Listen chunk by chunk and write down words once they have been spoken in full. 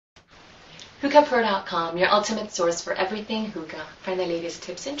HookahPro.com, your ultimate source for everything hookah. Find the latest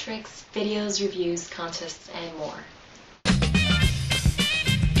tips and tricks, videos, reviews, contests, and more.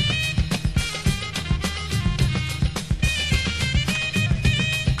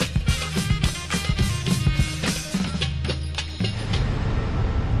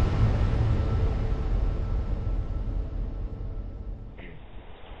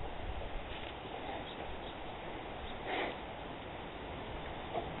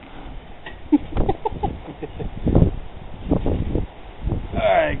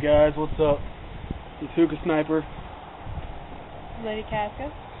 Alright guys, what's up? It's Hookah Sniper,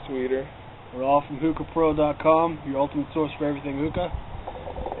 LadyCaska, Sweider. We're all from HookahPro.com, your ultimate source for everything hookah.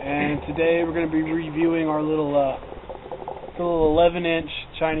 And today we're going to be reviewing our little 11-inch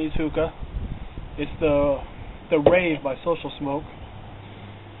Chinese hookah. It's the Rave by Social Smoke.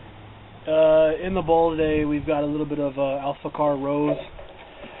 In the bowl today we've got a little bit of Alpha Car Rose.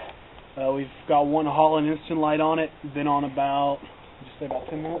 We've got one Holland Instant Light on it. Been on about, did you say about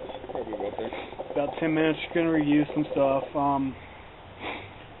 10 minutes? Probably about there. About 10 minutes. Going to review some stuff.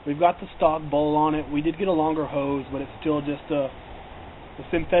 We've got the stock bowl on it. We did get a longer hose, but it's still just a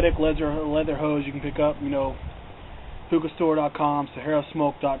synthetic leather hose you can pick up. You know, hookahstore.com,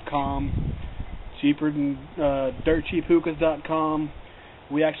 saharasmoke.com, cheaper than dirtcheaphookahs.com.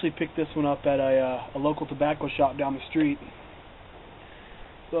 We actually picked this one up at a local tobacco shop down the street.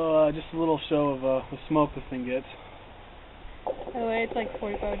 So just a little show of the smoke this thing gets. By the way, it's like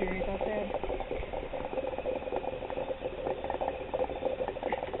 45 degrees outside.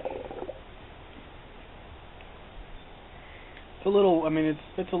 It's a little, I mean,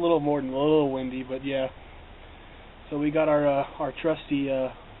 it's a little more than a little windy, but yeah. So we got our trusty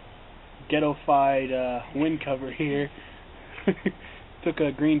ghetto-fied wind cover here. Took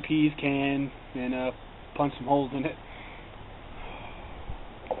a green peas can and punched some holes in it.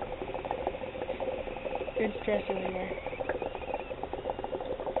 Good stress reliever.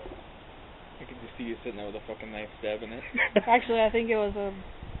 I can just see you sitting there with a fucking knife stabbing it. Actually, I think it was a...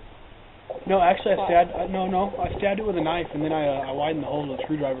 No, actually, I stabbed it with a knife, and then I widened the hole with a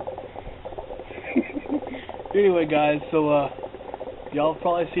screwdriver. Anyway, guys, so y'all have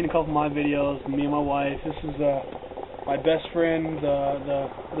probably seen a couple of my videos. Me and my wife. This is my best friend,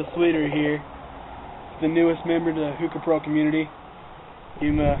 the Sweider here. The newest member to the Hookah Pro community.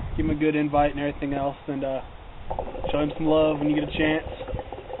 Give him a good invite and everything else, and show him some love when you get a chance.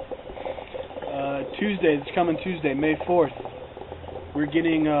 Tuesday, this coming Tuesday, May 4th, we're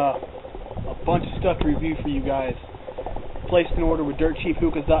getting a bunch of stuff to review for you guys. Placed an order with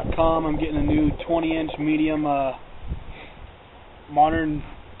dirtcheaphookahs.com. I'm getting a new 20-inch medium modern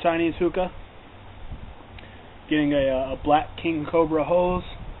Chinese hookah. Getting a Black King Cobra hose,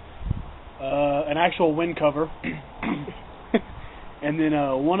 an actual wind cover. And then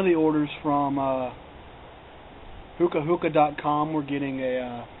one of the orders from hookah.com, we're getting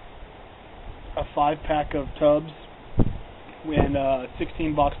a 5-pack of tubs and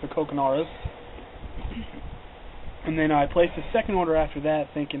 16 box of coconaras. And then I placed a second order after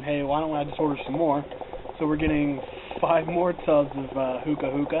that, thinking, hey, why don't I just order some more? So we're getting 5 more tubs of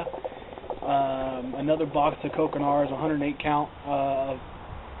hookah, another box of coconaras, 108 count, a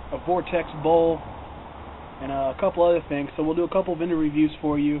Vortex bowl, and a couple other things. So we'll do a couple vendor reviews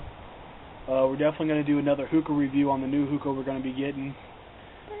for you. We're definitely going to do another hookah review on the new hookah we're going to be getting.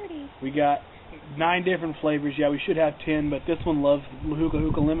 30. We got 9 different flavors. Yeah, we should have 10, but this one loves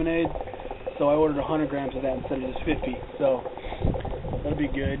hookah lemonade, so I ordered 100 grams of that instead of just 50. So that'll be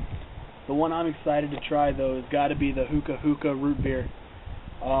good. The one I'm excited to try, though, has got to be the hookah root beer.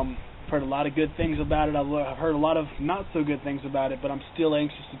 I've heard a lot of good things about it. I've heard a lot of not so good things about it, but I'm still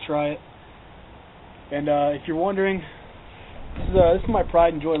anxious to try it. And if you're wondering, this is my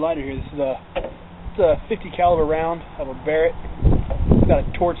Pride and Joy lighter here. This is a 50 caliber round of a Barrett. It's got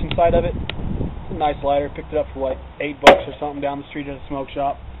a torch inside of it. It's a nice lighter. Picked it up for like $8 or something down the street at a smoke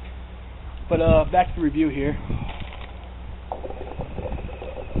shop. But back to the review here.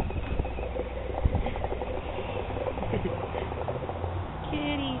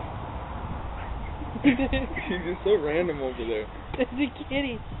 Kitty. She's just so random over there. It's a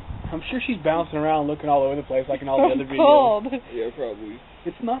kitty. I'm sure she's bouncing around looking all over the place like in all the other videos. Cold. Yeah, probably.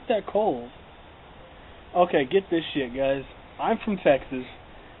 It's not that cold. Okay, get this shit, guys. I'm from Texas.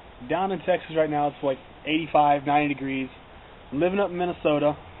 Down in Texas right now, it's like 85, 90 degrees. I'm living up in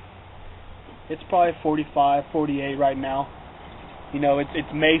Minnesota. It's probably 45, 48 right now. You know,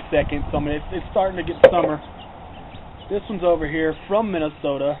 it's May 2nd, so I mean, it's starting to get summer. This one's over here from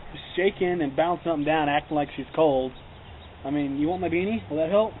Minnesota, shaking and bouncing up and down, acting like she's cold. I mean, you want my beanie? Will that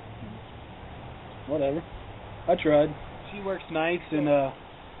help? Whatever. I tried. She works nights, and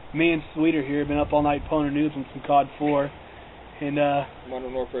Me and Sweider here have been up all night pwning noobs on some COD 4. And,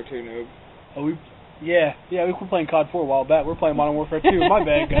 Modern Warfare 2 noob. we were playing COD 4 a while back. We're playing Modern Warfare 2. My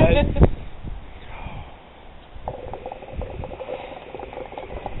bad, guys.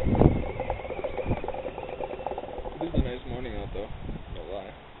 This is a nice morning out, though. No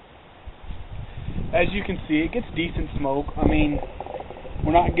lie. As you can see, it gets decent smoke. I mean,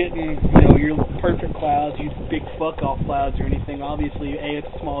 we're not getting, your perfect clouds, you big fuck-off clouds or anything. Obviously, A, it's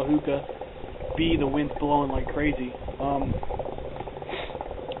a small hookah. B, the wind's blowing like crazy.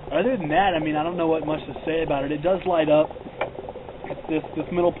 Other than that, I mean, I don't know what much to say about it. It does light up. This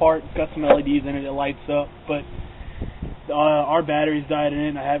middle part got some LEDs in it. It lights up, but our batteries died in it,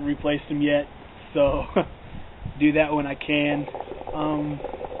 and I haven't replaced them yet. So do that when I can.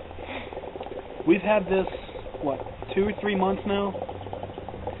 We've had this 2 or 3 months now.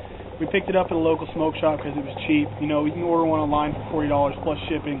 We picked it up at a local smoke shop because it was cheap. You can order one online for $40 plus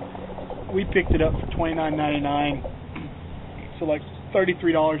shipping. We picked it up for $29.99, so like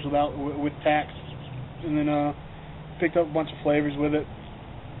 $33 with tax, and then picked up a bunch of flavors with it.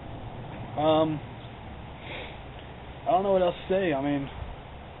 I don't know what else to say. I mean,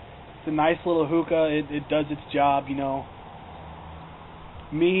 it's a nice little hookah. It does its job,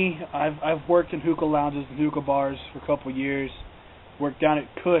 Me, I've worked in hookah lounges and hookah bars for a couple of years. Worked down at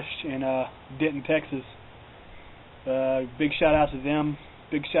Kush in Denton, Texas. Big shout out to them.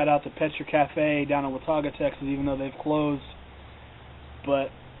 Big shout out to Petra Cafe down in Watauga, Texas, even though they've closed. But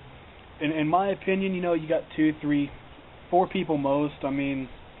in my opinion, you got 2, 3, 4 people most. I mean,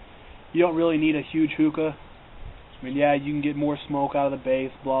 you don't really need a huge hookah. I mean, yeah, you can get more smoke out of the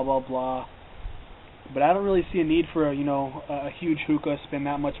base, blah, blah, blah. But I don't really see a need for a huge hookah, spend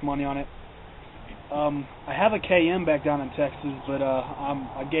that much money on it. I have a KM back down in Texas, but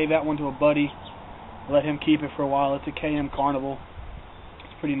I gave that one to a buddy. Let him keep it for a while. It's a KM Carnival.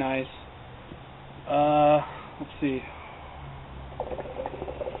 It's pretty nice. Let's see.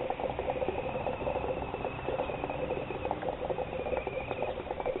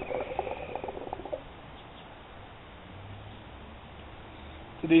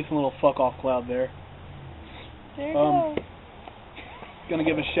 It's a decent little fuck-off cloud there. There you go. Gonna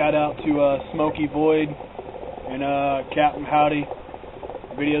give a shout out to Smokey Void and Captain Howdy.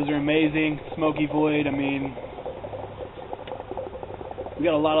 Videos are amazing. Smokey Void, I mean, we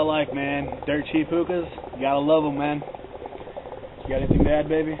got a lot of man. Dirt cheap hookahs, you gotta love them, man. You got anything to add,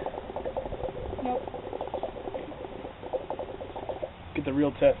 baby? Nope. Get the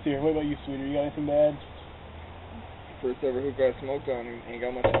real test here. What about you, Sweider? You got anything to add? First ever hookah I smoked on, ain't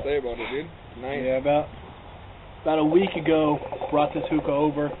got much to say about it, dude. Nice. Yeah, about a week ago, brought this hookah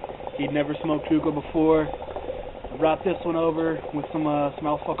over. He'd never smoked hookah before. I brought this one over with some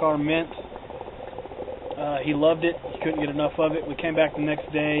Alphacar mint. He loved it. He couldn't get enough of it. We came back the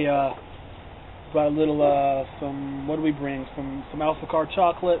next day, brought a little, what did we bring? Some Alphacar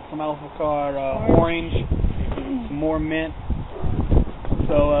chocolate, some Alphacar orange, some more mint.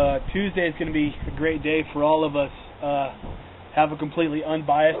 So Tuesday is going to be a great day for all of us. Have a completely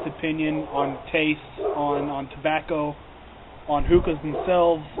unbiased opinion on taste, on tobacco, on hookahs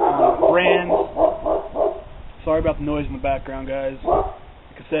themselves, on brands. Sorry about the noise in the background, guys. Like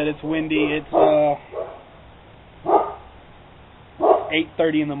I said, it's windy. It's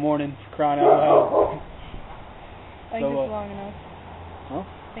 8:30 in the morning, for crying out loud. I think it's long enough. Huh?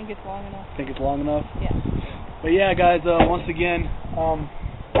 I think it's long enough. Think it's long enough? Yeah. But yeah, guys, once again,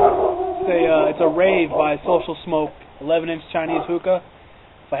 it's a rave by Social Smoke, 11-inch Chinese hookah.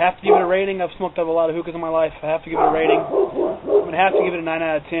 If I have to give it a rating, I've smoked up a lot of hookahs in my life. If I have to give it a rating, I'm going to have to give it a 9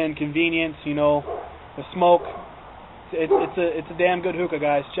 out of 10. Convenience, the smoke. It's a damn good hookah,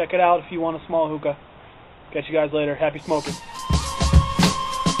 guys. Check it out if you want a small hookah. Catch you guys later. Happy smoking.